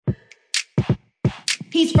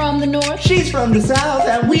He's from the north. She's from the south,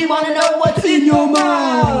 and we want to know what's in your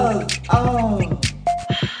mouth. Oh.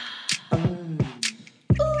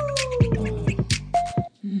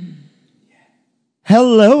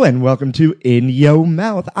 Hello and welcome to In Yo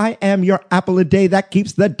Mouth. I am your apple a day that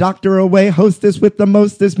keeps the doctor away, hostess with the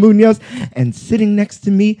mostest Munoz. And sitting next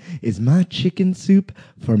to me is my chicken soup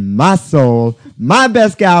for my soul, my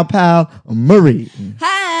best gal pal, Marie.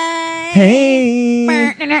 Hi. Hey.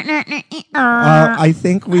 I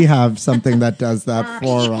think we have something that does that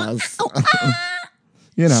for us.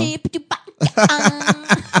 You know.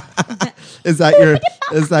 Is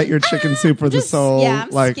that your chicken soup for the soul? Yeah,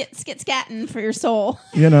 like skit-scatting for your soul.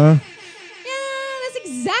 You know? Yeah, that's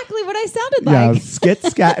exactly what I sounded like. Yeah,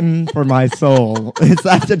 skit-scatting for my soul. Is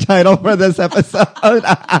that the title for this episode? Oh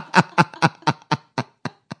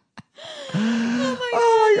my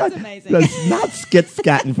God. That's amazing. That's not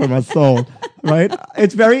skit-scatting for my soul, right?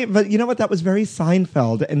 It's very, but you know what? That was very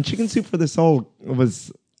Seinfeld, and Chicken Soup for the Soul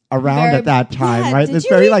was around at that time, right? It's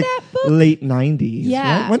very like late 90s.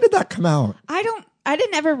 Yeah. Right? When did that come out? I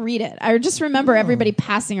didn't ever read it. I just remember everybody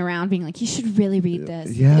passing around being like, you should really read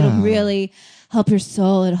this. Yeah. It'll really help your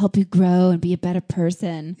soul. It'll help you grow and be a better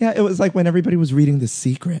person. Yeah, it was like when everybody was reading The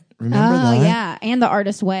Secret. Remember that? Oh, yeah. And The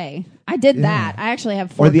Artist's Way. I did that. I actually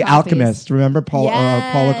have 4 Or The copies. Alchemist. Remember Paulo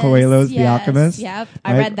Coelho's The Alchemist? Yep.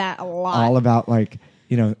 Right? I read that a lot. All about like,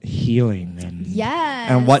 healing and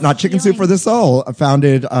and whatnot. Chicken Soup for the Soul,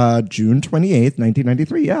 founded June 28th,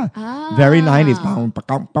 1993. Yeah. Very 90s.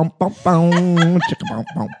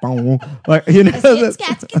 Like,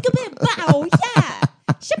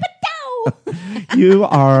 you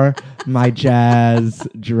are my jazz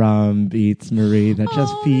drum beats, Marie, that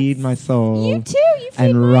just feed my soul. You too. You feed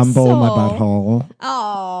and my rumble soul. my butthole.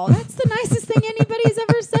 Oh, that's the nicest thing anybody's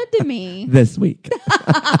ever said to me. This week.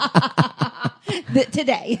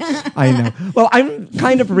 Today. I know. Well, I'm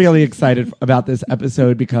kind of really excited about this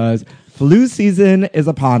episode because flu season is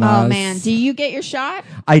upon us. Oh, man. Do you get your shot?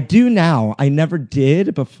 I do now. I never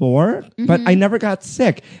did before, but I never got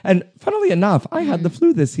sick. And funnily enough, I had the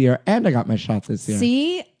flu this year and I got my shot this year.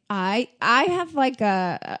 See, I have like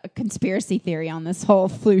a conspiracy theory on this whole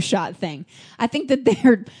flu shot thing. I think that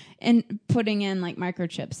they're putting in like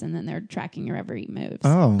microchips and then they're tracking your every move.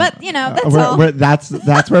 Oh. But, that's all.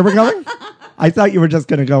 That's where we're going? I thought you were just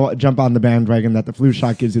going to jump on the bandwagon that the flu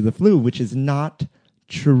shot gives you the flu, which is not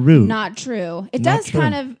true. Not true. It Not does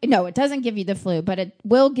true. it doesn't give you the flu, but it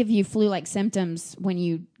will give you flu-like symptoms when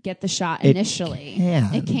you get the shot initially.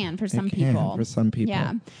 It can for some people. For some people.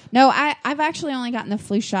 Yeah. No, I've actually only gotten the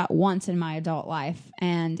flu shot once in my adult life,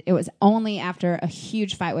 and it was only after a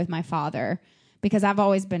huge fight with my father because I've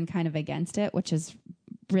always been kind of against it, which is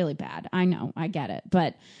really bad. I know, I get it,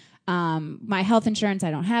 but my health insurance,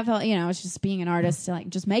 I don't have health, it's just being an artist, like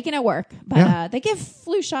just making it work. But they give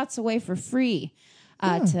flu shots away for free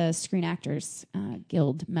to Screen Actors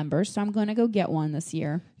Guild members. So I'm going to go get one this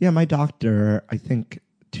year. Yeah, my doctor, I think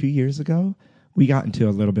 2 years ago, we got into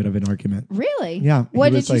a little bit of an argument. Really? Yeah.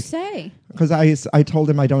 What did you say? Because I told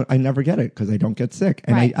him I never get it because I don't get sick.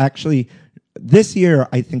 And right. I actually, this year,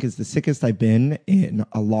 I think is the sickest I've been in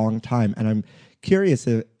a long time. And I'm curious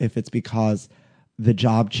if it's because the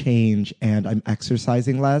job change and I'm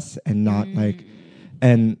exercising less and not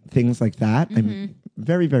and things like that. I'm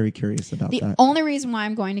very, very curious about that. The only reason why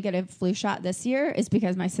I'm going to get a flu shot this year is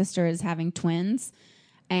because my sister is having twins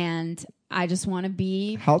and I just want to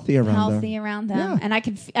be healthy around them. Yeah. And I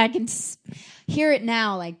can hear it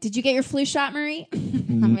now. Like, did you get your flu shot, Marie?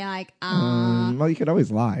 I'm like, well, you could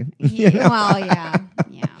always lie. Yeah. Well, yeah.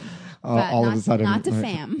 All of a sudden, not to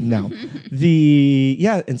fam. No,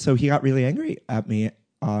 and so he got really angry at me,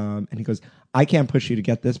 and he goes, "I can't push you to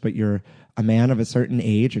get this, but you're a man of a certain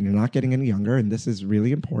age, and you're not getting any younger, and this is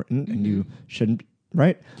really important, and you shouldn't."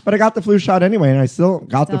 Right, but I got the flu shot anyway, and I still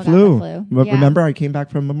got the flu. But remember, I came back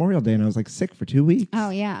from Memorial Day, and I was like sick for 2 weeks. Oh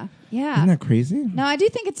yeah. Isn't that crazy? No, I do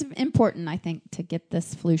think it's important. I think to get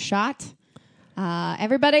this flu shot.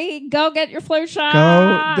 Everybody go get your flu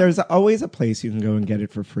shot. There's always a place you can go and get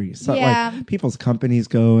it for free. So like people's companies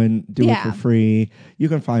go and do it for free. You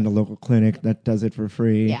can find a local clinic that does it for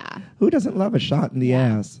free. Yeah. Who doesn't love a shot in the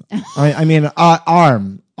ass? I mean,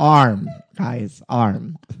 arm, guys,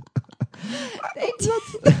 arm.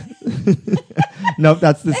 Nope,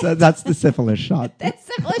 that's the syphilis shot. The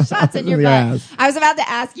syphilis shot's in your butt. Ass. I was about to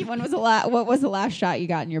ask you what was the last shot you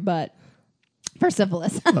got in your butt? For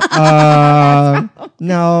syphilis.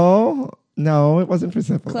 No, it wasn't for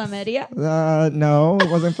syphilis. Chlamydia? No, it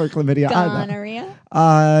wasn't for chlamydia Gonorrhea?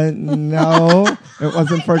 No, it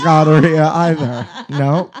wasn't for gonorrhea either.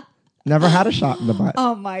 No. Never had a shot in the butt.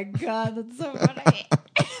 Oh my God, that's so funny.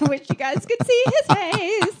 I wish you guys could see his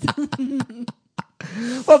face.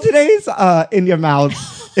 Well, today's In Your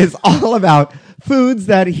Mouth is all about foods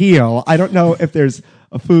that heal. I don't know if there's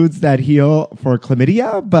foods that heal for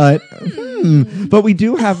chlamydia, but we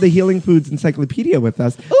do have the Healing Foods Encyclopedia with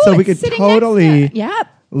us, Ooh, so we it's could sitting totally next to- Yep.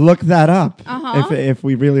 look that up Uh-huh. if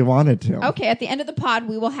we really wanted to. Okay, at the end of the pod,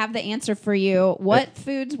 we will have the answer for you. What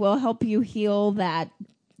foods will help you heal that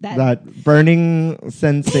That burning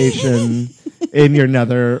sensation in your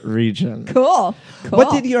nether region. Cool. What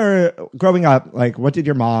did growing up, like, what did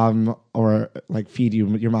your mom or like feed you,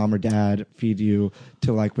 your mom or dad feed you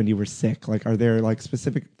to like when you were sick? Like, are there like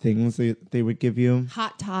specific things that they would give you?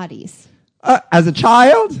 Hot toddies. As a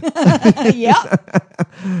child?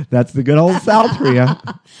 Yep. That's the good old South for you.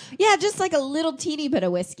 Yeah, just like a little teeny bit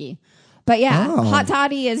of whiskey. But yeah, Oh. hot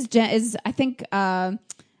toddy is I think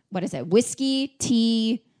what is it? Whiskey,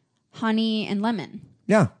 tea, honey, and lemon.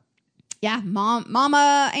 Yeah. Yeah,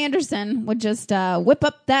 Mama Anderson would just whip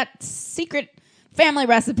up that secret family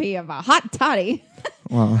recipe of a hot toddy.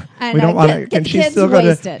 Well, And, we don't want to. get Can the she kids still go to?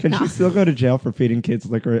 wasted. Can No. she still go to jail for feeding kids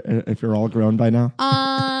liquor if you're all grown by now?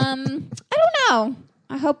 I don't know.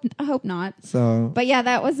 I hope not. So, But yeah,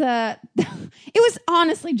 that was it was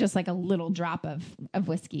honestly just like a little drop of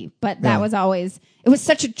whiskey. But that Yeah. was always, it was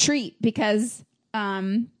such a treat because,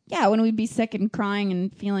 yeah, when we'd be sick and crying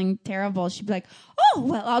and feeling terrible, she'd be like, oh,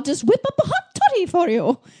 well, I'll just whip up a hot toddy for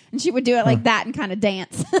you. And she would do it like that and kind of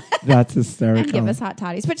dance that's hysterical. and give us hot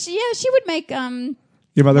toddies. But she would make,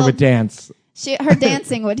 Your mother well, would dance. her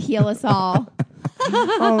dancing would heal us all.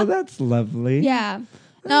 Oh, that's lovely. Yeah.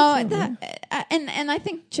 No, and I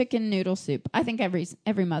think chicken noodle soup. I think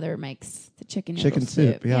every mother makes the chicken noodle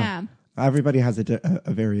soup. Yeah. Everybody has a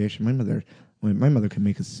variation. My mother can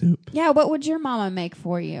make a soup. Yeah, what would your mama make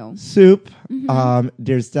for you? Soup.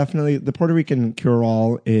 There's definitely the Puerto Rican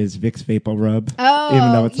cure-all is Vicks Vapor Rub. Oh,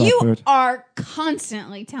 even though it's not you food. are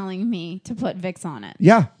constantly telling me to put Vicks on it.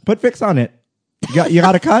 Yeah, put Vicks on it. You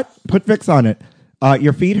got a cut? Put Vicks on it.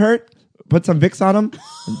 Your feet hurt? Put some Vicks on them.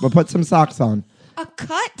 But put some socks on. A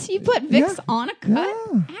cut? You put Vicks Yeah. on a cut?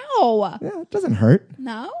 Yeah. Ow. Yeah, it doesn't hurt.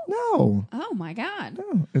 No? No. Oh my God.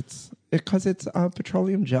 No, it's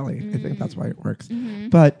petroleum jelly. I think that's why it works. Mm-hmm.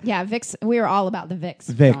 But Yeah, Vicks. We were all about the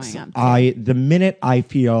Vicks growing up. Vicks, the minute I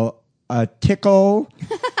feel a tickle,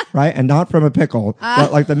 right, and not from a pickle,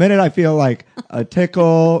 but like the minute I feel like a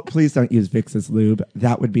tickle, please don't use Vicks as lube.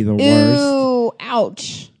 That would be the worst Ooh,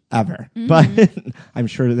 ouch. ever. But I'm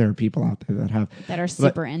sure there are people out there that have. That are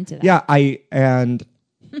super into that. Yeah, and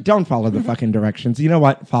don't follow the fucking directions. You know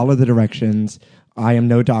what? Follow the directions. I am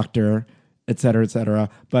no doctor, et cetera,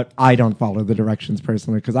 but I don't follow the directions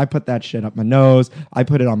personally because I put that shit up my nose. I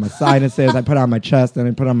put it on my sinuses. I put it on my chest, and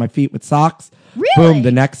I put it on my feet with socks. Really? Boom,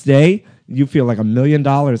 the next day, you feel like $1 million,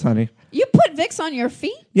 honey. You put Vicks on your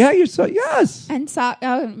feet Yeah, yes. and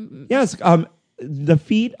Yes, the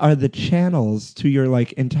feet are the channels to your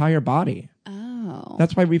like entire body. Oh.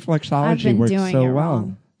 That's why I've reflexology been works doing so it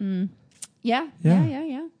well. wrong. Yeah.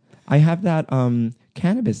 I have that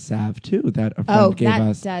cannabis salve too that a friend gave that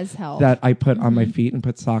us does help. that I put on my feet and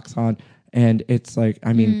put socks on. And it's like,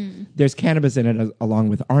 I mean, there's cannabis in it along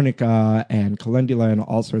with arnica and calendula and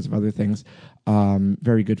all sorts of other things.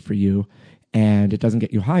 Very good for you. And it doesn't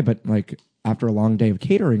get you high, but like after a long day of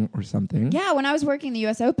catering or something. Yeah, when I was working the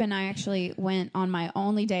U.S. Open, I actually went on my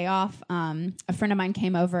only day off. A friend of mine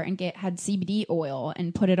came over and had CBD oil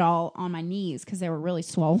and put it all on my knees because they were really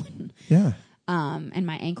swollen. Yeah. And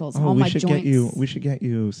my ankles, Oh, all we my should joints. we should get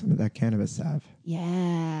you some of that cannabis salve.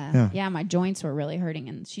 Yeah, my joints were really hurting,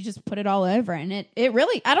 and she just put it all over, and it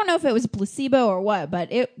really, I don't know if it was placebo or what,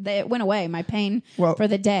 but it went away. My pain for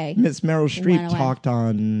the day. Miss Meryl Streep went away. talked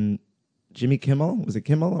on Jimmy Kimmel. Was it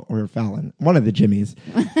Kimmel or Fallon? One of the Jimmys.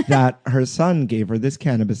 That her son gave her this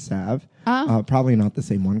cannabis salve. Probably not the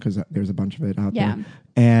same one because there's a bunch of it out there.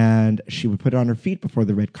 And she would put it on her feet before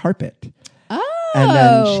the red carpet. Oh. And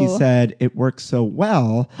then she said it works so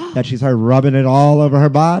well that she started rubbing it all over her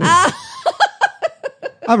body. I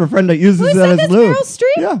have a friend that uses it as lube. Meryl Streep?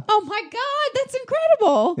 Yeah. Oh my God, that's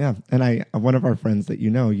incredible. Yeah. And one of our friends that you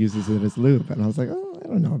know uses it as lube. And I was like, oh, I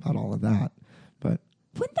don't know about all of that. But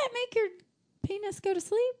wouldn't that make your penis go to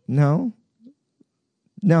sleep? no.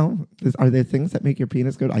 Are there things that make your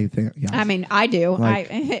penis go? I think, yeah. I mean, I do. Like,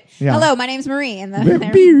 yeah. Hello, my name's Marie. And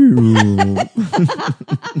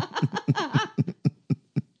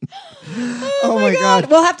Oh my God.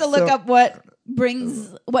 We'll have to look So- up what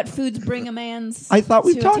foods bring a man's. I thought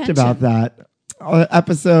we to talked attention. about that.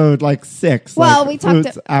 episode like 6. Well, like, we talked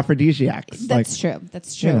fruits, aphrodisiacs. That's true.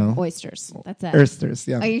 That's true. you know. Oysters. That's it. Oysters,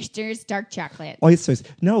 yeah. Oysters, dark chocolate. Oysters.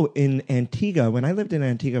 No, in Antigua, when I lived in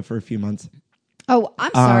Antigua for a few months. Oh,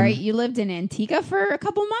 I'm sorry. You lived in Antigua for a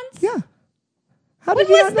couple months? Yeah. How When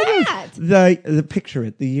did you was not know that? The picture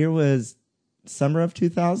it. The year was summer of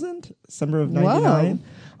 2000, summer of 99.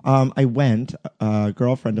 I went, a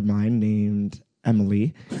girlfriend of mine named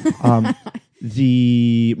Emily.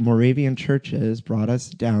 The Moravian churches brought us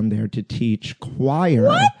down there to teach choir.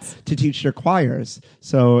 What? To teach their choirs.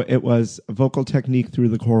 So it was vocal technique through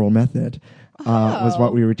the choral method. Was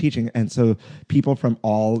what we were teaching. And so people from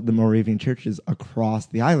all the Moravian churches across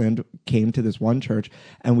the island came to this one church,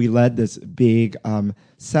 and we led this big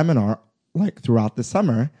seminar like throughout the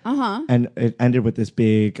summer. And it ended with this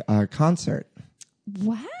big concert.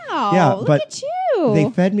 Wow. Yeah, Look but at you. They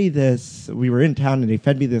fed me this. We were in town, and they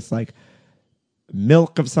fed me this like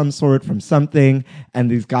milk of some sort from something,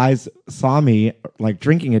 and these guys saw me like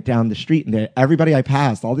drinking it down the street, and everybody I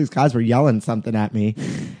passed, all these guys were yelling something at me.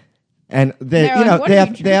 And they, They're you know,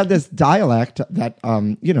 like, they have this dialect that,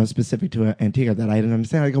 you know, specific to Antigua that I didn't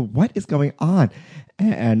understand. I go, what is going on?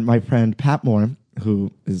 And my friend Pat Moore,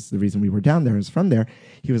 who is the reason we were down there, is from there.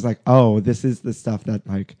 He was like, oh, this is the stuff that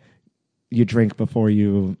like you drink before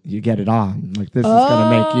you get it on. Like this is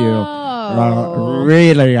going to make you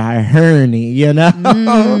really horny, you know?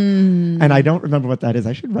 And I don't remember what that is.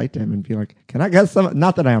 I should write to him and be like, can I get some?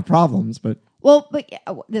 Not that I have problems, but. Well, but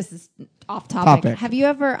this is off topic. Have you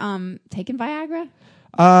ever taken Viagra?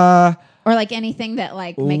 Or like anything that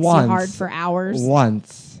like makes you hard for hours?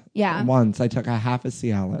 Once. Yeah. Once I took a half of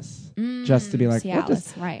Cialis just to be like,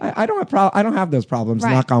 Cialis, right. I don't have I don't have those problems.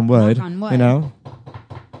 Right. Knock on wood. Knock on wood. You know.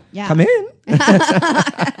 Yeah. Come in.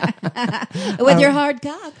 With your hard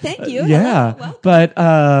cock. Thank you. Yeah. Hello. But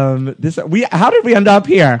how did we end up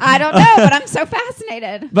here? I don't know, but I'm so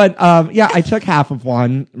fascinated. But yeah, I took half of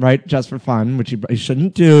one, right, just for fun, which you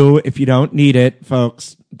shouldn't do if you don't need it,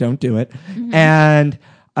 folks. Don't do it. Mm-hmm. And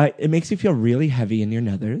it makes you feel really heavy in your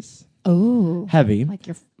nethers. Oh. Heavy. Like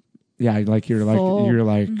you're Yeah, like you're full.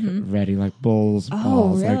 ready, like bulls,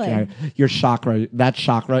 balls. really? Like, your chakra, that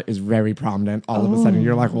chakra is very prominent. All of a sudden,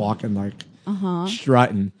 you're like walking, like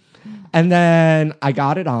strutting. And then I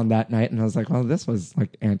got it on that night, and I was like, well, this was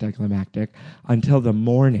like anticlimactic until the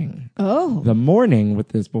morning. Oh. The morning with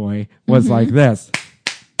this boy was like this,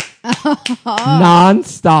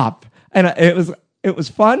 nonstop, and it was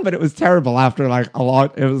fun, but it was terrible after like a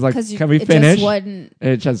lot. It was like, can we finish?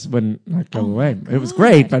 It just wouldn't like, go away. It was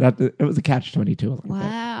great, but it was a catch-22.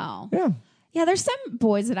 Wow. Yeah. Yeah, there's some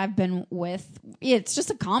boys that I've been with. It's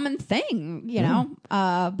just a common thing, you know.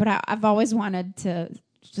 But I've always wanted to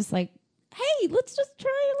just like, hey, let's just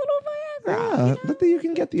try a little Viagra. Yeah, you know? but you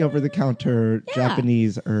can get the over-the-counter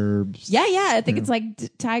Japanese herbs. Yeah. I think it's like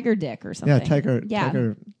tiger dick or something. Yeah, tiger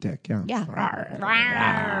dick. Yeah. Yeah.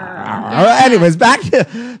 Anyways, back to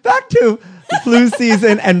flu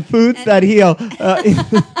season and foods that heal,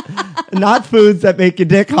 not foods that make your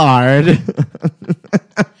dick hard.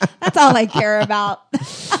 That's all I care about.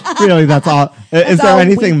 Really, that's all. Is there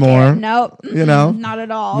anything more? Nope. You know, not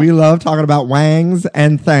at all. We love talking about wangs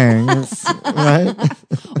and things, right?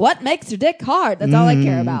 What makes your dick hard? That's all I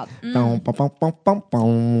care about. So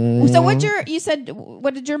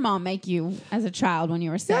what did your mom make you as a child when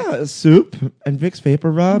you were sick? Yeah, soup and Vicks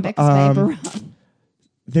Vapor Rub.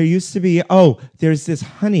 There used to be, there's this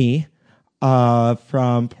honey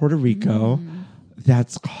from Puerto Rico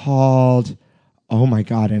that's called, oh my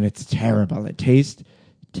God, and it's terrible. It tastes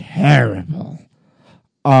terrible.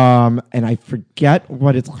 And I forget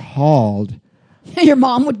what it's called. Your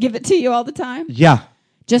mom would give it to you all the time? Yeah.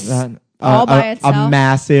 Just all by itself? A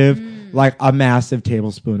massive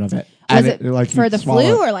tablespoon of it. Was and it like for the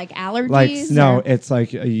flu or like allergies? Like no, it's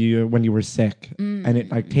like when you were sick, and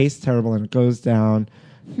it like tastes terrible and it goes down,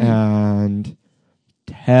 and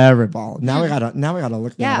terrible. Now we gotta look that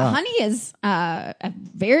up. Yeah, honey is a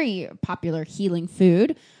very popular healing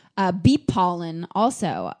food. Bee pollen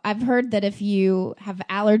also. I've heard that if you have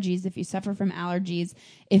allergies, if you suffer from allergies,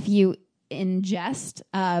 if you ingest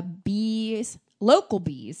local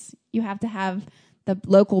bees, you have to have the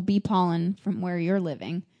local bee pollen from where you're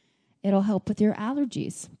living. It'll help with your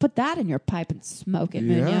allergies. Put that in your pipe and smoke it,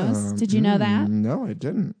 Munoz. Did you know that? No, I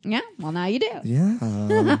didn't. Yeah, well, now you do.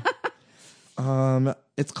 Yeah.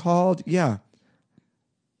 It's called,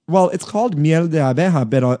 well, it's called miel de abeja,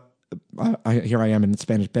 pero here I am in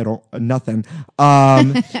Spanish, pero nothing.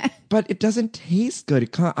 But it doesn't taste good.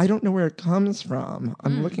 I don't know where it comes from.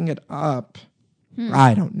 I'm looking it up.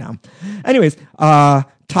 I don't know. Anyways,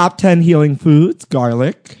 top 10 healing foods: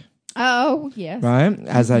 garlic. Oh, yes. right?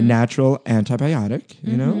 As a natural antibiotic,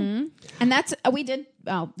 you know? And that's, we did,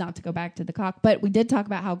 not to go back to the cock, but we did talk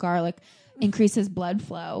about how garlic increases blood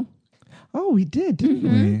flow. Oh, we did, didn't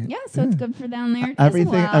we? Yeah, so it's good for down there.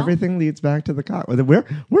 Everything leads back to the cock. We're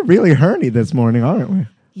really horny this morning, aren't we?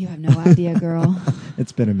 You have no idea, girl.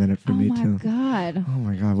 It's been a minute for me too. God. Oh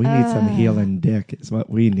my God, we need some healing dick. Is what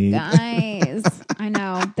we need. Guys, I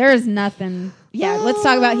know. There's nothing. Yeah, let's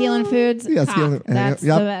talk about healing foods. Yes, Cock. That's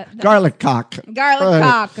garlic cock. Garlic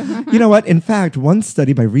cock. You know what? In fact, one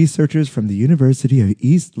study by researchers from the University of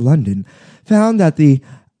East London found that the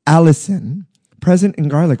allicin present in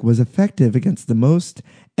garlic was effective against the most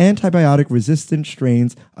antibiotic-resistant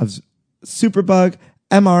strains of superbug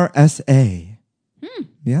MRSA.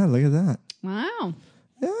 Yeah, look at that. Wow.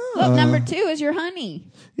 Yeah. Look, number 2 is your honey.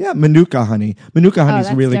 Yeah, Manuka honey. Manuka honey is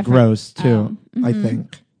that's really different. gross too, I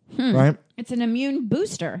think. Right? It's an immune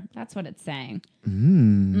booster. That's what it's saying.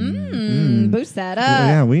 Boost that up.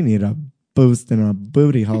 Yeah, we need a boost in our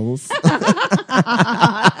booty holes. Oh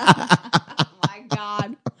my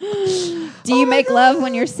God. Do you make love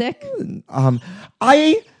when you're sick?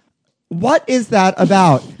 What is that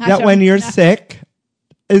about? That don't when you're know. sick,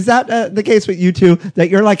 is that the case with you too? That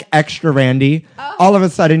you're like extra randy. All of a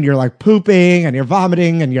sudden you're like pooping and you're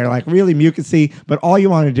vomiting and you're like really mucusy, but all you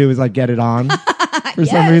want to do is like get it on for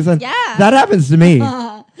some reason. yeah. That happens to me.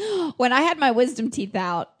 When I had my wisdom teeth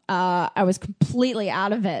out, I was completely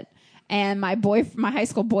out of it. And my high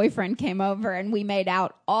school boyfriend came over and we made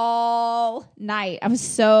out all night. I was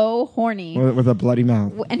so horny. With a bloody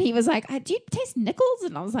mouth. And he was like, "Do you taste nickels?"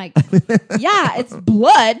 And I was like, "Yeah, it's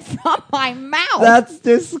blood from my mouth." That's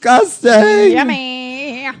disgusting.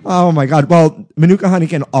 Yummy. Oh my God. Well, Manuka honey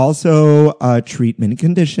can also treat many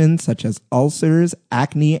conditions such as ulcers,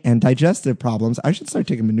 acne, and digestive problems. I should start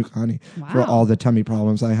taking Manuka honey for Wow. all the tummy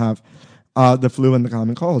problems I have. The flu and the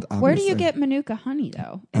common cold. Obviously. Where do you get Manuka honey,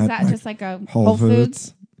 though? Is that just like a Whole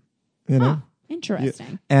Foods? You know? Huh,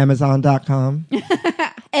 interesting. Amazon.com.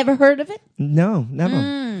 Ever heard of it? No,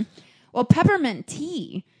 never. Well, peppermint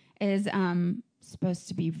tea is supposed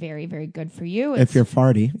to be very, very good for you. If you're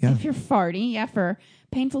farty, yeah. If you're farty, yeah, for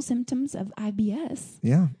painful symptoms of IBS.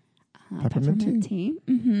 Yeah. Peppermint tea.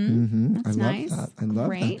 Mm-hmm. That's nice. I love that. I love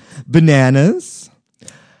Great. that. Bananas.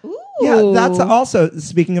 Ooh. Yeah, that's also,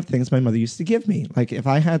 speaking of things my mother used to give me. Like, if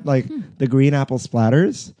I had, like, the green apple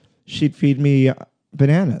splatters, she'd feed me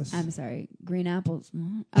bananas. I'm sorry. Green apples.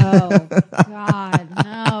 Oh, God.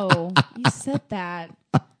 No. You said that.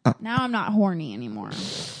 Now I'm not horny anymore.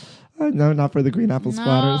 No, not for the green apple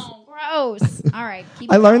splatters. No. Gross. All right.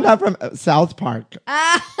 Keep I learned going. that from South Park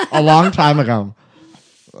a long time ago.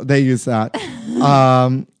 They use that.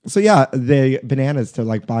 So yeah, the bananas to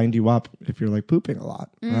like bind you up if you're like pooping a lot,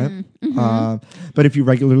 right? But if you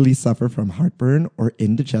regularly suffer from heartburn or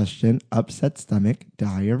indigestion, upset stomach,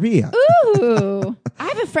 diarrhea. Ooh. I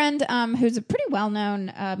have a friend who's a pretty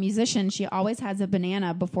well-known musician. She always has a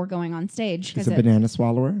banana before going on stage. She's a banana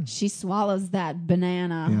swallower. She swallows that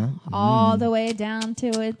banana all the way down to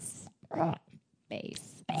its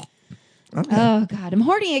base. Okay. Oh, God. I'm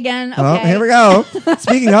horny again. Okay. Oh, here we go.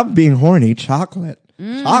 Speaking of being horny, chocolate.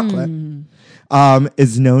 Chocolate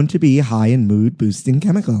is known to be high in mood-boosting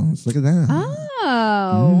chemicals. Look at that.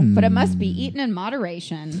 Oh, but it must be eaten in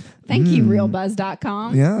moderation. Thank you,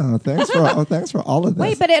 realbuzz.com. Yeah, thanks for all of this.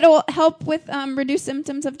 Wait, but it'll help with reduce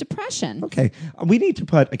symptoms of depression. Okay, we need to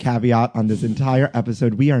put a caveat on this entire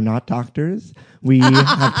episode. We are not doctors. We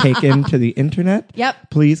have taken to the internet. Yep.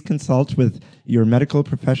 Please consult with your medical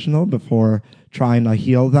professional before trying to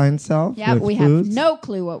heal thyself. Yeah, with we foods. have no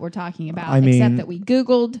clue what we're talking about, I mean- except that we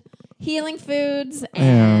Googled healing foods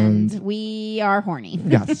and we are horny.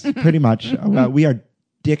 Yes, pretty much. We are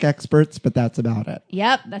dick experts, but that's about it.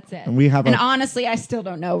 Yep, that's it. And we have and honestly, I still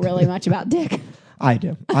don't know really much about dick. I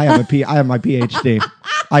do. I have my PhD.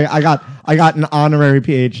 I got an honorary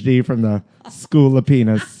PhD from the School of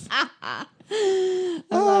Penis.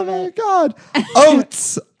 Oh my God.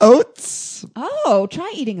 Oats. Oh,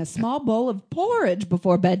 try eating a small bowl of porridge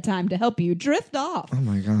before bedtime to help you drift off. Oh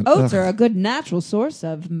my God. Oats are a good natural source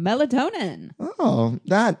of melatonin. Oh.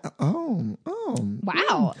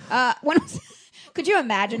 Wow. Could you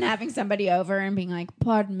imagine having somebody over and being like,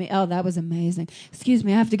 "Pardon me, oh, that was amazing. Excuse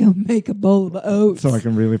me, I have to go make a bowl of oats." So I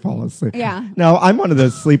can really fall asleep. Yeah. No, I'm one of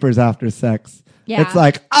those sleepers after sex. Yeah. It's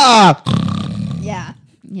like, Yeah.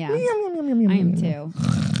 I am too.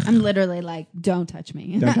 I'm literally like, don't touch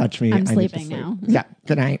me. Don't touch me. I'm I need to sleeping sleep. now. Yeah.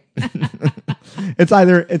 Good night. It's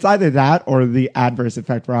either that or the adverse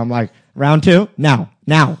effect where I'm like, round 2, now.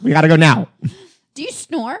 We got to go now. Do you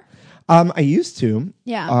snore? I used to.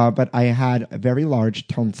 Yeah. But I had very large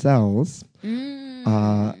tonsils.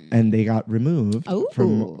 and they got removed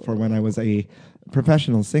for when I was a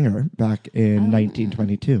professional singer back in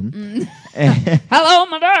 1922. Hello,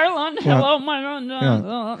 my darling. Hello, my darling.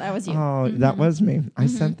 That was you. Oh, that was me. I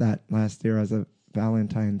sent that last year as a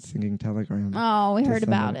Valentine's singing telegram. Oh, we heard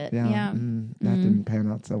about it. Yeah. That didn't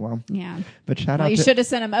pan out so well. Yeah. But shout Well, out you to... should have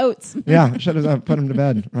sent him oats. Yeah, should have put him to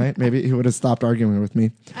bed, right? Maybe he would have stopped arguing with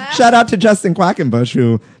me. Shout out to Justin Quackenbush,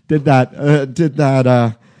 who did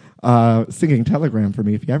that singing telegram for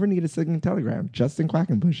me. If you ever need a singing telegram, Justin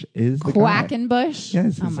Quackenbush is the guy. Quackenbush? Yeah,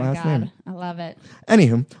 it's his oh my last God. name. I love it.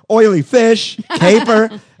 Anywho, oily fish, caper.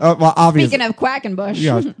 Well, obviously. Speaking of Quackenbush.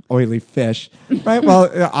 Yeah, oily fish. Right?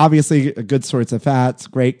 Well, obviously, good sorts of fats.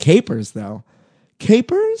 Great. Capers, though.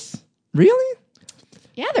 Capers? Really?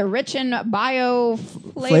 Yeah, they're rich in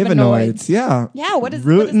bioflavonoids. Flavonoids, yeah. Yeah, what is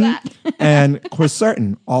Rutin that? and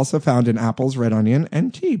quercetin, also found in apples, red onion,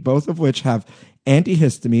 and tea, both of which have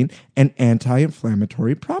antihistamine and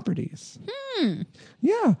anti-inflammatory properties.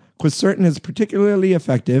 Yeah, quercetin is particularly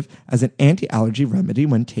effective as an anti-allergy remedy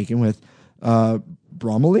when taken with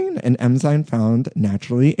bromelain, an enzyme found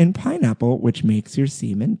naturally in pineapple, which makes your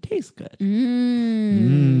semen taste good.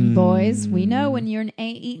 Boys, we know when you're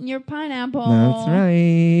eating your pineapple. That's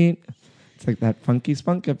right. It's like that Funky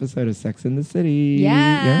Spunk episode of Sex in the City.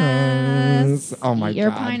 Yes. Oh, my Eat your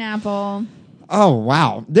God. pineapple. Oh,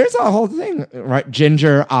 wow. There's a whole thing, right?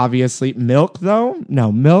 Ginger, obviously. Milk, though?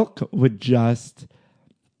 No, milk would just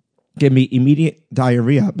give me immediate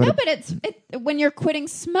diarrhea. But No, but it's when you're quitting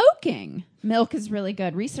smoking, milk is really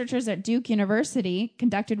good. Researchers at Duke University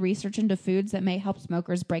conducted research into foods that may help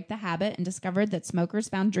smokers break the habit and discovered that smokers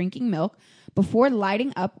found drinking milk before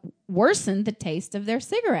lighting up worsened the taste of their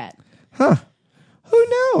cigarette. Huh. Who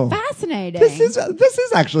knew? Fascinating. This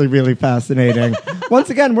is actually really fascinating. Once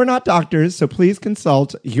again, we're not doctors, so please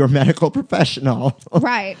consult your medical professional.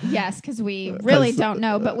 Right. Yes, because we really don't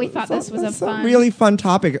know, but we thought this was a fun... really fun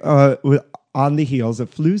topic on the heels of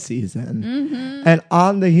flu season. And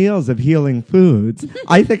on the heels of healing foods,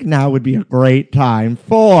 I think now would be a great time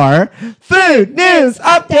for Food News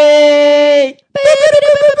Update!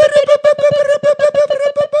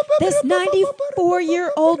 This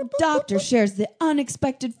 94-year-old doctor shares the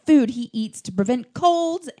unexpected food he eats to prevent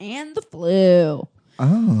colds and the flu.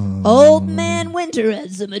 Oh. Old Man Winter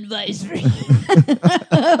has some advice for you.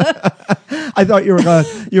 I thought you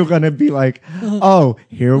were gonna be like, oh,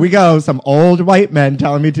 here we go, some old white men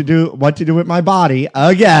telling me what to do with my body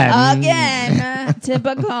again.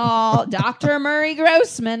 Typical Dr. Murray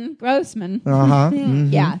Grossman.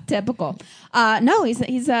 Yeah, typical. No, he's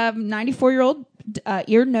a 94-year-old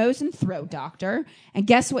ear, nose, and throat doctor. And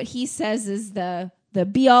guess what he says is the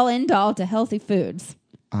be-all, end-all to healthy foods?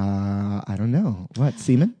 I don't know. What,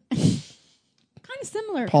 semen? Kind of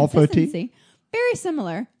similar. Paul consistency. Very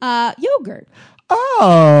similar. Yogurt.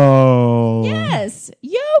 Oh. Yes,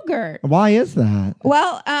 yogurt. Why is that?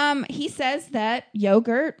 Well, he says that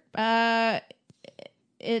yogurt,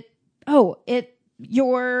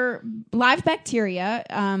 your live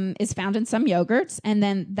bacteria is found in some yogurts, and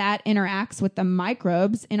then that interacts with the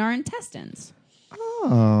microbes in our intestines.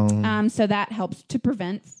 Oh. So that helps to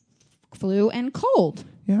prevent flu and cold.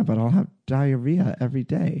 Yeah, but I'll have diarrhea every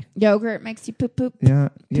day. Yogurt makes you poop poop. Yeah,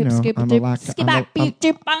 you Poop, know, scoop, I'm a doop, lac. skip back, beep,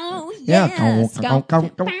 doop, oh, Yeah.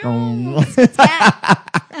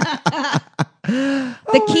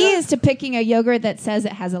 The key is to picking a yogurt that says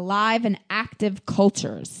it has alive and active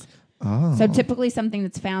cultures. Oh. So typically something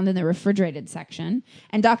that's found in the refrigerated section.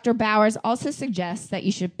 And Dr. Bowers also suggests that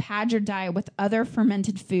you should pad your diet with other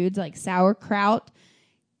fermented foods like sauerkraut,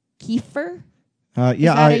 kefir.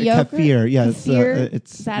 Kefir. Yes,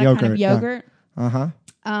 it's is that yogurt. a kind of yogurt? Yeah.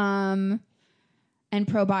 And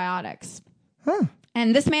probiotics. Huh.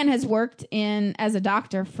 And this man has worked as a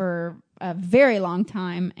doctor for a very long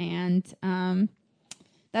time, and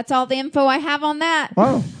that's all the info I have on that.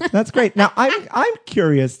 Wow, that's great. Now, I'm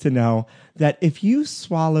curious to know that if you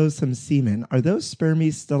swallow some semen, are those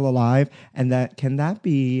spermies still alive? And can that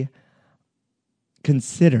be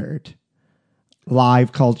considered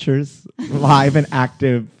live cultures, live and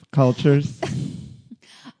active cultures?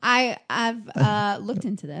 I've looked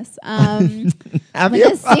into this. Have you?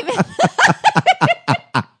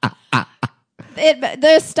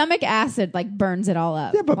 The stomach acid burns it all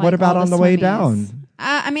up. Yeah, but what about on the way down?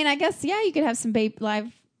 I guess you could have some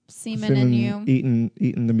live semen in you. Eating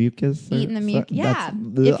the mucus. Eating the mucus. Yeah.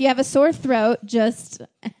 If you have a sore throat, just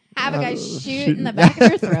have a guy shoot in the back of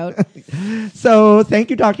your throat. So thank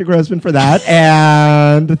you, Dr. Grossman, for that.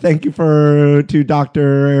 And thank you to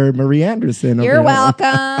Dr. Marie Anderson. You're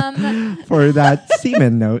welcome. For that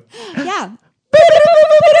semen note. Yeah.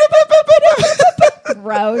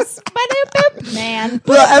 Gross. Ba-doop-boop. Man.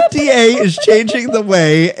 The FDA is changing the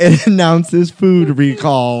way it announces food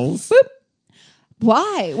recalls.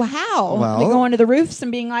 Why? Well, how? Well- We go into the roofs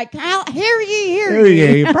and being like, "How? Hear ye, hear Here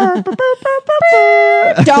ye. you go. Burr, burr, burr,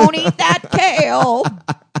 burr, burr. Don't eat that kale."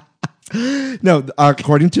 No,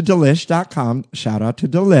 according to Delish.com, shout out to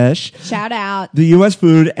Delish, Shout out. the U.S.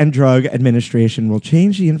 Food and Drug Administration will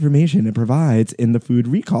change the information it provides in the food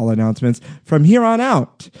recall announcements from here on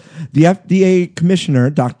out. The FDA Commissioner,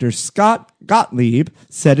 Dr. Scott Gottlieb,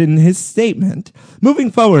 said in his statement,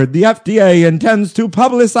 moving forward, the FDA intends to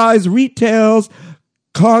publicize retail's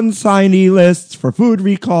consignee lists for food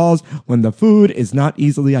recalls when the food is not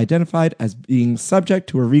easily identified as being subject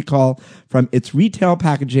to a recall from its retail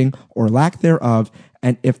packaging or lack thereof,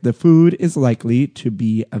 and if the food is likely to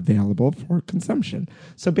be available for consumption.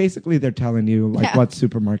 So basically they're telling you like what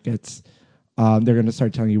supermarkets they're going to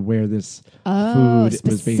start telling you where this food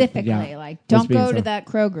specifically, was being, like, was don't being go to served. that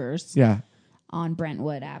Kroger's Yeah, on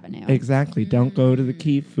Brentwood Avenue. exactly. Don't go to the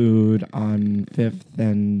Key Food on 5th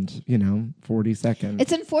and, 42nd.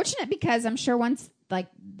 It's unfortunate because I'm sure once like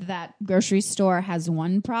that grocery store has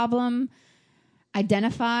one problem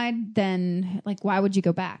identified, then like why would you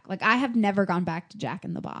go back? Like I have never gone back to Jack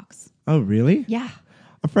in the Box. Oh, really? Yeah.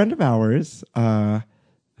 A friend of ours,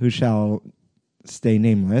 who shall stay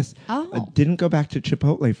nameless, didn't go back to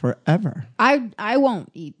Chipotle forever. I won't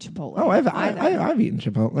eat Chipotle. Oh, I've either. eaten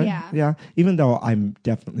Chipotle. Yeah. Yeah. Even though I'm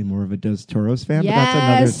definitely more of a Dos Toros fan, Yes, but that's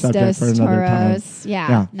another subject for Dos another time. Toros. Yeah.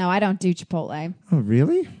 Yeah. No, I don't do Chipotle. Oh,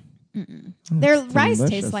 really? Their rice delicious.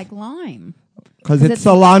 tastes like lime. Because it's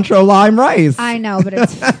cilantro lime rice. I know, but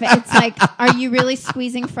it's like, are you really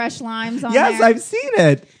squeezing fresh limes on yes, there? I've seen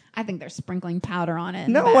it. I think they're sprinkling powder on it.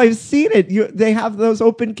 in No, the back. I've seen it. They have those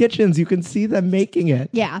open kitchens. You can see them making it.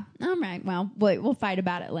 Yeah. All right. Well, we'll fight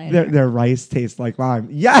about it later. Their rice tastes like lime.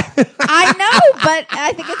 Yeah. I know, but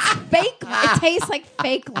I think it's fake. It tastes like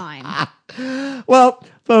fake lime. Well,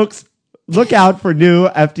 folks, look out for new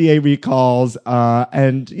FDA recalls.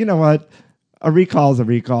 And you know what? A recall is a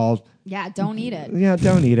recall. Yeah, don't eat it. Yeah,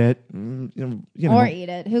 don't eat it. Or eat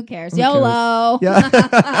it. Who cares? Who YOLO.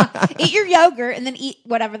 Yeah. Eat your yogurt and then eat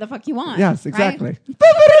whatever the fuck you want. Yes, right? exactly.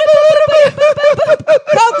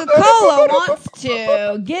 Coca-Cola wants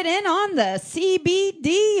to get in on the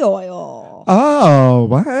CBD oil. Oh,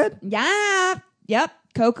 what? Yeah. Yep.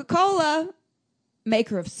 Coca-Cola,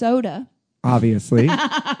 maker of soda, Obviously.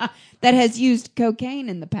 that has used cocaine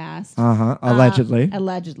in the past. Allegedly.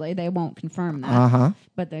 Allegedly. They won't confirm that.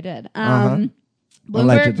 But they did. Bloomberg,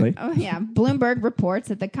 Allegedly. Oh yeah. Bloomberg reports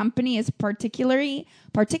that the company is particularly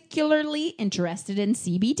interested in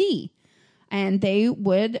CBD, and they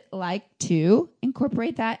would like to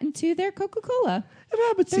incorporate that into their Coca-Cola.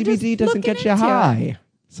 Yeah, but They're just CBD doesn't looking get you into high.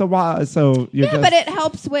 So why? So you're Yeah, just but it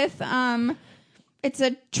helps with it's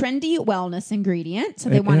a trendy wellness ingredient, so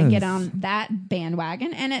they It want to is. get on that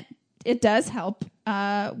bandwagon, and it does help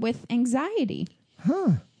with anxiety.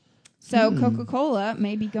 Huh. So Coca-Cola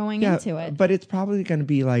may be going into it. But it's probably going to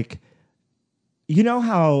be like, you know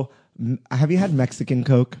how, have you had Mexican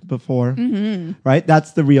Coke before? Mm-hmm. Right?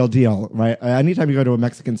 That's the real deal, right? Anytime you go to a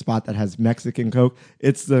Mexican spot that has Mexican Coke,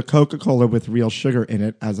 it's the Coca-Cola with real sugar in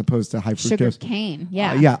it as opposed to high Sugar fructose. cane,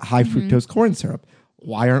 yeah. High fructose corn syrup.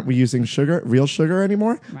 Why aren't we using real sugar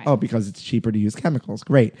anymore? Right. Oh, because it's cheaper to use chemicals.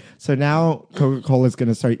 Great. So now Coca-Cola is going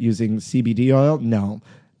to start using CBD oil? No,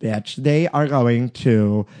 bitch. They are going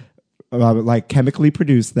to chemically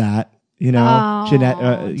produce that,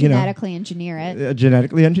 Genetically engineer it.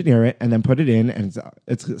 genetically engineer it and then put it in, and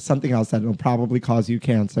it's something else that will probably cause you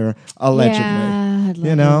cancer, allegedly. Yeah,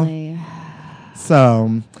 You know? allegedly.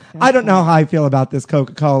 So I don't know how I feel about this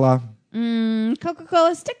Coca-Cola.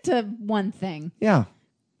 Coca-Cola, stick to one thing. Yeah,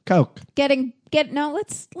 Coke.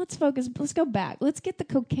 Let's focus. Let's go back. Let's get the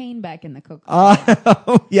cocaine back in the Coca-Cola.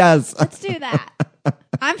 Oh, yes. Let's do that.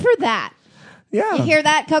 I'm for that. Yeah. You hear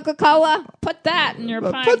that, Coca-Cola? Put that in your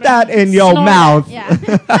pipe. Put that and in your snort mouth. it. Yeah.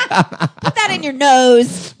 Put that in your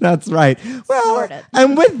nose. That's right. Well, Snort it.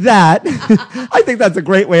 and with that, I think that's a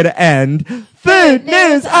great way to end Food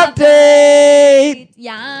News Update.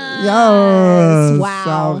 Yes. Yes.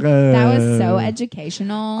 Wow. So good. That was so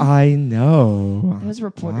educational. I know. Those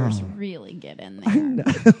reporters really get in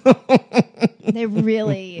there. They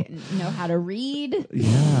really know how to read.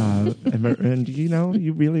 Yeah. and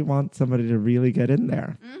you really want somebody to really get in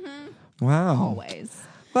there. Mm-hmm. Wow. Always.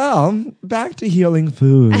 Well, back to healing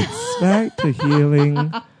foods. Back to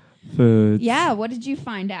healing foods. Yeah, what did you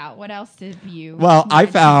find out? What else did you? Well, I wanna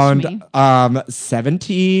teach found me?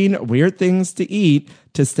 17 weird things to eat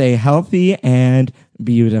to stay healthy and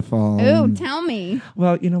beautiful. Ooh, tell me.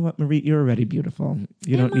 Well, you know what, Marie, you're already beautiful.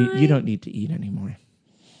 You Am don't need I? you don't need to eat anymore.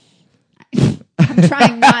 I'm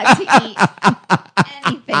trying not to eat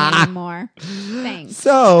anything anymore. Thanks.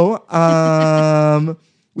 So,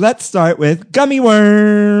 let's start with gummy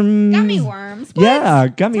worms. Gummy worms. What? Yeah,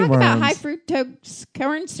 gummy Talk worms. about high fructose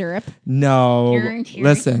corn syrup. No, Guaranteed.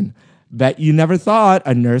 listen. Bet you never thought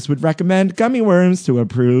a nurse would recommend gummy worms to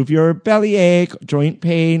improve your bellyache, joint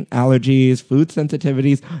pain, allergies, food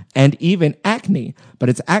sensitivities, and even acne. But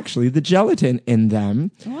it's actually the gelatin in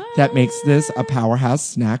them that makes this a powerhouse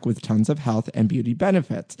snack with tons of health and beauty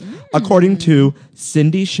benefits, according to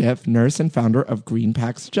Cindy Schiff, nurse and founder of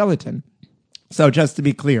Greenpacks Gelatin. So just to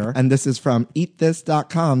be clear, and this is from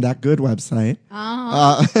eatthis.com, that good website.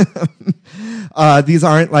 These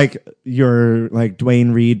aren't like your like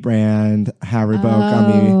Dwayne Reed brand Haribo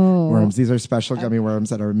gummy worms. These are special gummy worms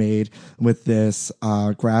that are made with this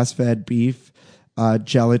grass-fed beef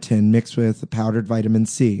gelatin mixed with powdered vitamin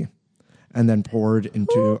C and then poured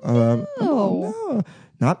into no,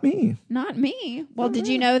 not me. Not me. Well, did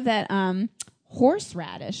you know that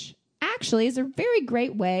horseradish actually is a very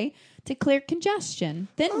great way to clear congestion,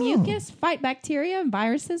 thin mucus, fight bacteria and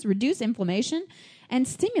viruses, reduce inflammation, and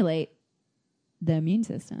stimulate the immune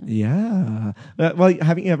system. Yeah. Well,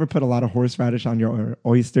 haven't you ever put a lot of horseradish on your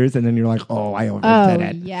oysters and then you're like, oh, I overdid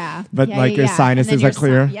it. Yeah. But Yeah, like your yeah. sinuses And then are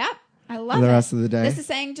clear Yep. I love the it. rest of the day. This is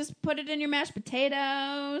saying just put it in your mashed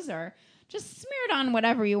potatoes or just smear it on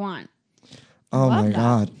whatever you want. Oh Love my that.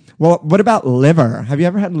 God. Well, what about liver? Have you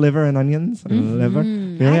ever had liver and onions? Liver?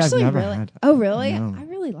 Really? Actually, I've never really. had. Oh, really? No. I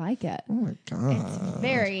really like it. Oh my God. It's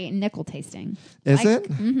very nickel tasting. Is Like-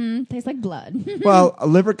 it? Mm-hmm. Tastes like blood. Well, a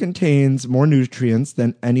liver contains more nutrients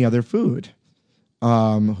than any other food.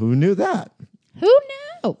 Who knew that? Who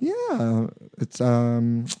knew? Yeah. It's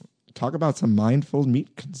talk about some mindful meat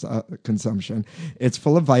consumption. It's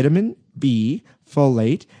full of vitamin B,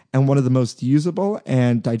 folate, and one of the most usable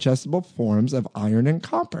and digestible forms of iron and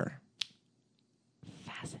copper.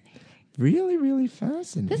 Fascinating. Really, really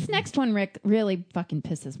fascinating. This next one, Rick, really fucking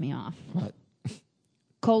pisses me off. What?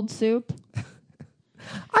 Cold soup.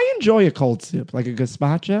 I enjoy a cold soup, like a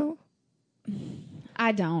gazpacho.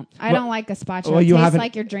 I don't. I don't like gazpacho. Well, It you tastes haven't-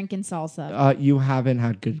 like you're drinking salsa. You haven't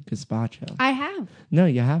had good gazpacho. I have. No,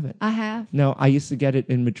 you haven't. I have. No, I used to get it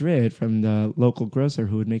in Madrid from the local grocer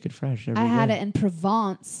who would make it fresh every I had day. it in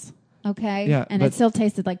Provence. Okay. Yeah, and but- it still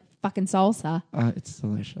tasted like fucking salsa. It's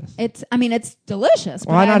delicious. It's delicious.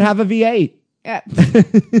 Why not have a V8?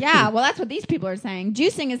 Yeah, well, that's what these people are saying.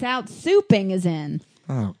 Juicing is out, souping is in.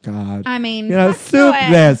 Oh, God. I mean, You know, fuck soup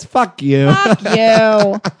it. this. Fuck you. Fuck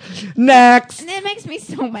you. Next. And it makes me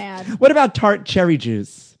so mad. What about tart cherry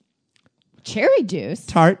juice? Cherry juice.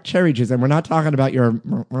 Tart cherry juice. And we're not talking about your...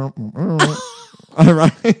 All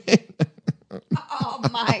right. Oh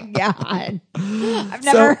my god! I've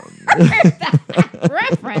never heard that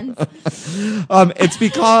reference. It's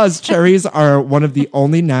because cherries are one of the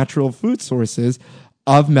only natural food sources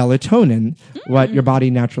of melatonin, what your body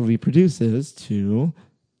naturally produces to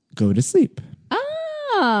go to sleep.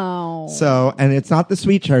 Oh, So, and it's not the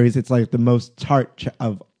sweet cherries; it's like the most tart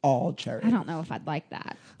of all cherries. I don't know if I'd like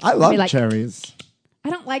that. I love I'd be like- cherries. I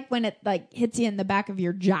don't like when it like hits you in the back of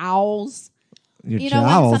your jowls. Your you know, when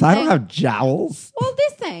jowls. I don't something- have jowls. Well,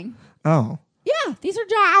 this thing. Oh, Yeah, these are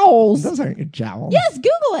jowls. those aren't your jowls. Yes,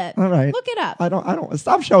 Google it. All right. Look it up. I don't.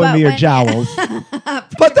 Stop showing But me your when- jowls.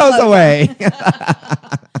 Put those close. away.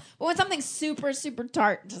 But when something's super, super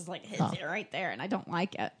tart, just like hits you right there, and I don't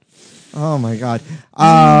like it. Oh my God.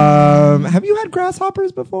 Have you had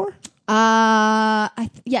grasshoppers before?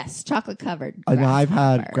 Yes, chocolate covered. I know I've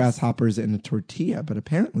had grasshoppers in a tortilla, but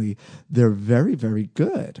apparently they're very, very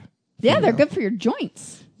good. Yeah, they're good for your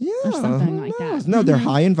joints. Yeah, Or something who like knows? that. No, they're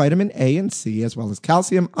high in vitamin A and C, as well as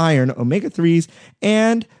calcium, iron, omega-3s,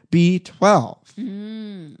 and B12.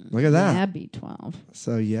 Look at that. Yeah, B12.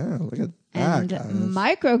 So yeah, look at that. And guys.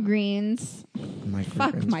 microgreens.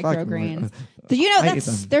 Fuck microgreens. Do you know I hate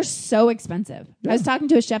that's them. they're so expensive? I was talking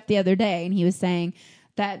to a chef the other day, and he was saying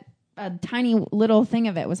that a tiny little thing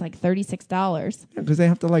of it was like $36. Because they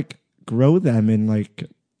have to like grow them in like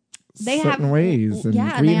They certain have ways and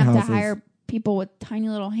yeah, and they have to greenhouses hire people with tiny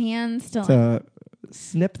little hands to like, to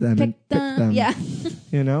snip them and pick pick them. them. Yeah,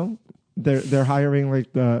 You know, they're hiring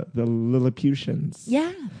like the Lilliputians.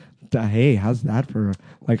 yeah. Hey, how's that for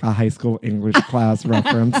like a high school English class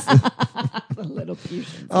reference? The little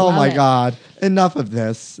fusions. Oh Love my it. God. Enough of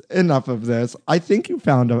this. Enough of this. I think you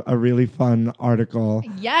found a really fun article.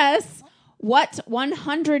 Yes. What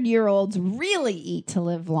 100-year-olds really eat to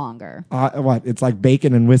live longer? What? It's like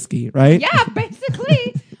bacon and whiskey, right? Yeah,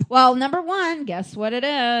 basically. Well, number one, guess what it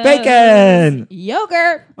is? Bacon!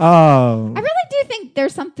 Yogurt. Oh. I really do think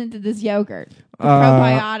there's something to this yogurt. The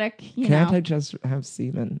probiotic, Can't know. I just have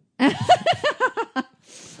semen?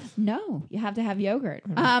 No, you have to have yogurt.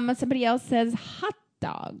 Somebody else says hot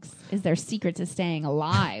dogs is their secret to staying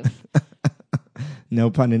alive. No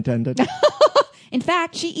pun intended. In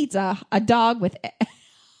fact, she eats a dog with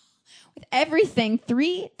everything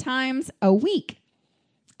 3 times a week.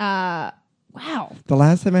 Wow. The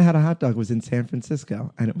last time I had a hot dog was in San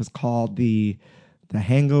Francisco, and it was called the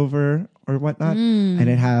Hangover or whatnot, and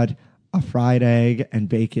it had a fried egg and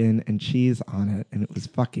bacon and cheese on it, and it was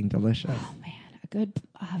fucking delicious. Oh man, a good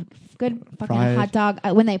fucking Fried. hot dog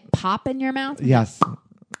when they pop in your mouth. Yes.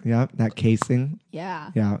 Yeah, that casing.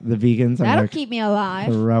 Yeah. Yeah, the vegans are That'll like keep me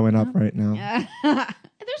alive. throwing up right now.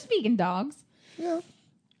 There's vegan dogs. Yeah.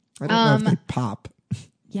 I don't know if they pop.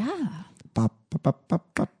 Yeah. Pop, pop, pop,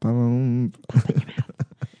 pop, pop, boom.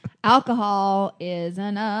 Alcohol is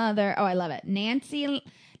another. Oh, I love it. Nancy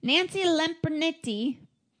Lampernetti.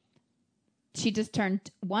 She just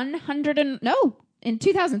turned 100 in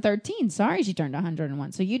 2013. Sorry, she turned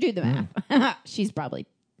 101. So you do the math. She's probably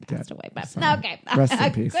passed away, but Sorry. okay. Rest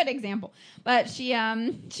in peace. Good example. But she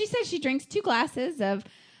says she drinks 2 glasses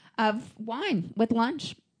of wine with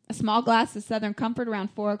lunch. A small glass of Southern Comfort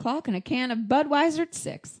around 4:00 and a can of Budweiser at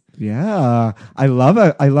 6. Yeah. I love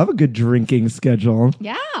a good drinking schedule.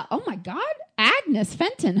 Yeah. Oh my God. Agnes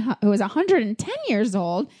Fenton, who is 110 years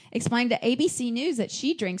old, explained to ABC News that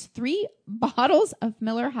she drinks 3 bottles of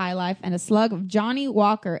Miller High Life and a slug of Johnny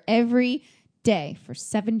Walker every day for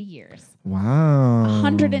 70 years. Wow.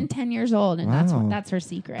 110 years old, and Wow. that's her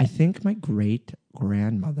secret. I think my great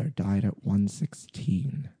grandmother died at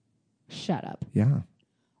 116. Shut up. Yeah.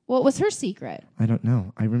 What was her secret? I don't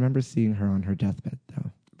know. I remember seeing her on her deathbed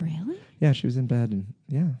though. Really? Yeah, she was in bed and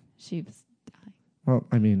yeah. She was dying. Well,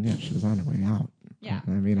 I mean, yeah, she was on her way out. Yeah.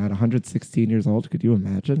 I mean, at 116 years old, could you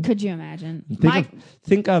imagine? Could you imagine?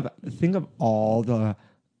 Think of all the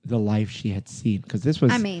life she had seen, because this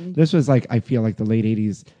was like, I feel like the late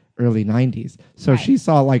 80s, early 90s. So Right. she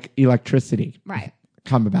saw like electricity Right.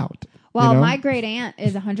 come about. Well, you know? my great aunt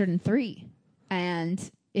is 103,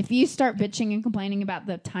 and if you start bitching and complaining about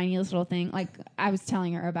the tiniest little thing, like I was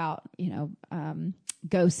telling her about,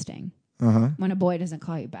 ghosting when a boy doesn't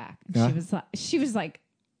call you back. Yeah. She was like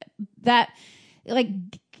that, like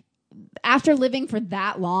after living for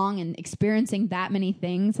that long and experiencing that many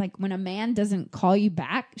things, like when a man doesn't call you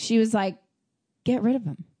back, she was like, get rid of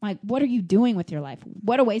him. Like, what are you doing with your life?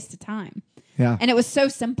 What a waste of time. Yeah. And it was so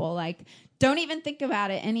simple. Like, don't even think about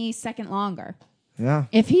it any second longer. Yeah.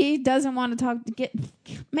 If he doesn't want to talk,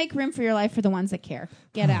 make room for your life for the ones that care.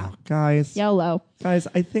 Get out. Guys. YOLO. Guys,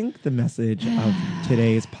 I think the message of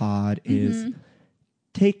today's pod is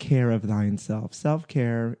take care of thine self.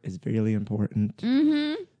 Self-care is really important.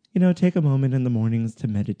 Mm-hmm. Take a moment in the mornings to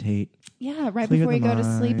meditate. Yeah, right Clear before the you go to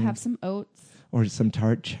sleep, mind. have some oats. Or some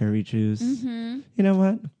tart cherry juice. Mm-hmm. You know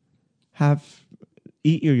what?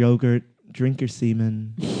 Eat your yogurt, drink your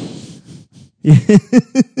semen.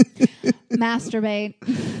 Masturbate.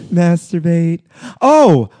 Masturbate.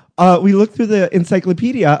 Oh, we looked through the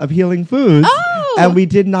Encyclopedia of Healing Foods, and we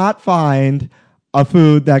did not find a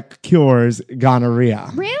food that cures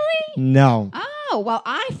gonorrhea. Really? No. Oh, well,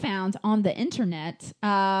 I found on the internet,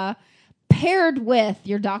 paired with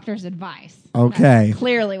your doctor's advice. Okay. That's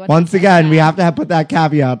clearly what. Once again, we have to put that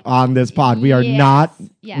caveat on this pod. We are not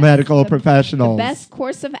medical professionals. The best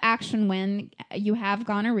course of action when you have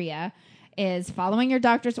gonorrhea is following your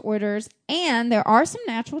doctor's orders, and there are some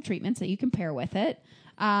natural treatments that you can pair with it.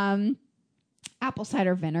 Apple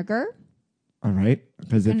cider vinegar. All right,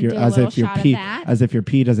 because if your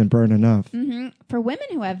pee doesn't burn enough. Mm-hmm. For women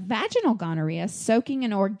who have vaginal gonorrhea, soaking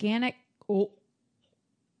an organic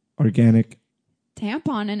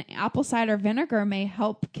tampon in apple cider vinegar may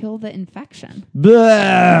help kill the infection.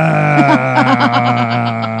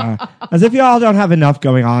 As if y'all don't have enough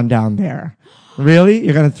going on down there. Really?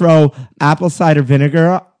 You're going to throw apple cider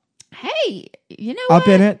vinegar Hey, you know up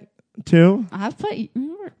in it too? I've put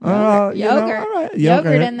yogurt all right.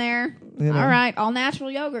 Yogurt in there. You know. All right. All natural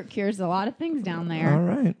yogurt cures a lot of things down there. All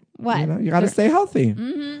right. What? You got to stay healthy.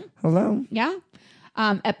 Mm-hmm. Hello? Yeah.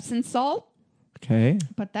 Epsom salt. Okay.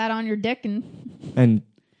 Put that on your dick and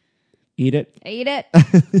eat it. Eat it.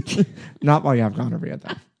 Not while you have gonorrhea,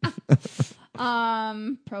 though.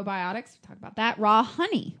 Probiotics. Talk about that. Raw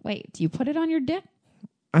honey. Wait, do you put it on your dick?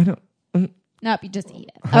 I don't. Nope, you just eat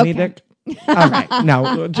it. Honey okay. dick? All right.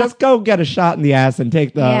 Now, just go get a shot in the ass and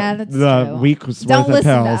take Yeah, that's the true. week's Don't worth of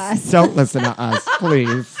listen to pills. us. Don't listen to us,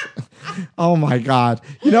 please. Oh my God.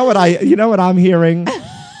 You know what I'm hearing?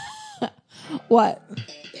 What?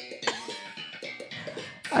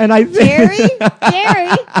 And I think Jerry?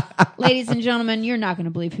 Ladies and gentlemen, you're not going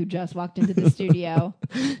to believe who just walked into the studio.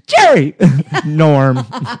 Jerry! Norm.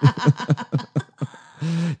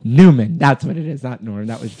 Newman. That's what it is, not Norm.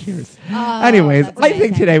 That was Cheers. Anyways, that's I think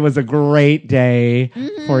amazing. today was a great day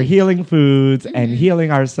for healing foods and healing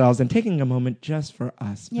ourselves and taking a moment just for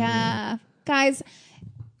us. Yeah. Guys,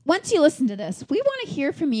 once you listen to this, we want to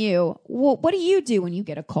hear from you. What do you do when you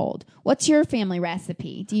get a cold? What's your family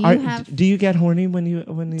recipe? Do you Do you get horny when you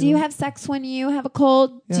do you have sex when you have a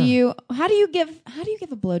cold? Yeah. How do you give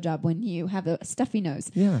a blowjob when you have a stuffy nose?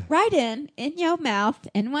 Yeah. Write in your mouth,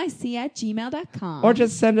 nyc@gmail.com. Or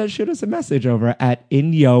just shoot us a message over at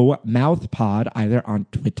In Yo Mouth Pod, either on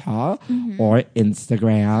Twitter or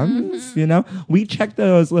Instagram. You know, we check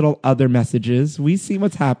those little other messages. We see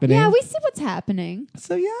what's happening. Yeah, we see what's happening.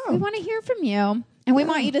 So yeah, We want to hear from you. And we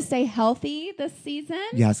want you to stay healthy this season.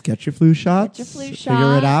 yes, get your flu shots. Get your flu shots.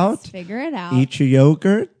 Figure it out. Figure it out. Eat your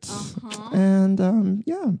yogurt. And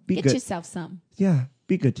be Get good. yourself some. Yeah,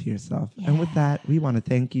 be good to yourself. And with that, we want to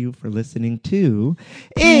thank you for listening to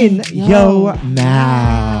In Yo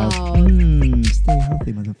Mouth. Stay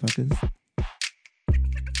healthy, motherfuckers.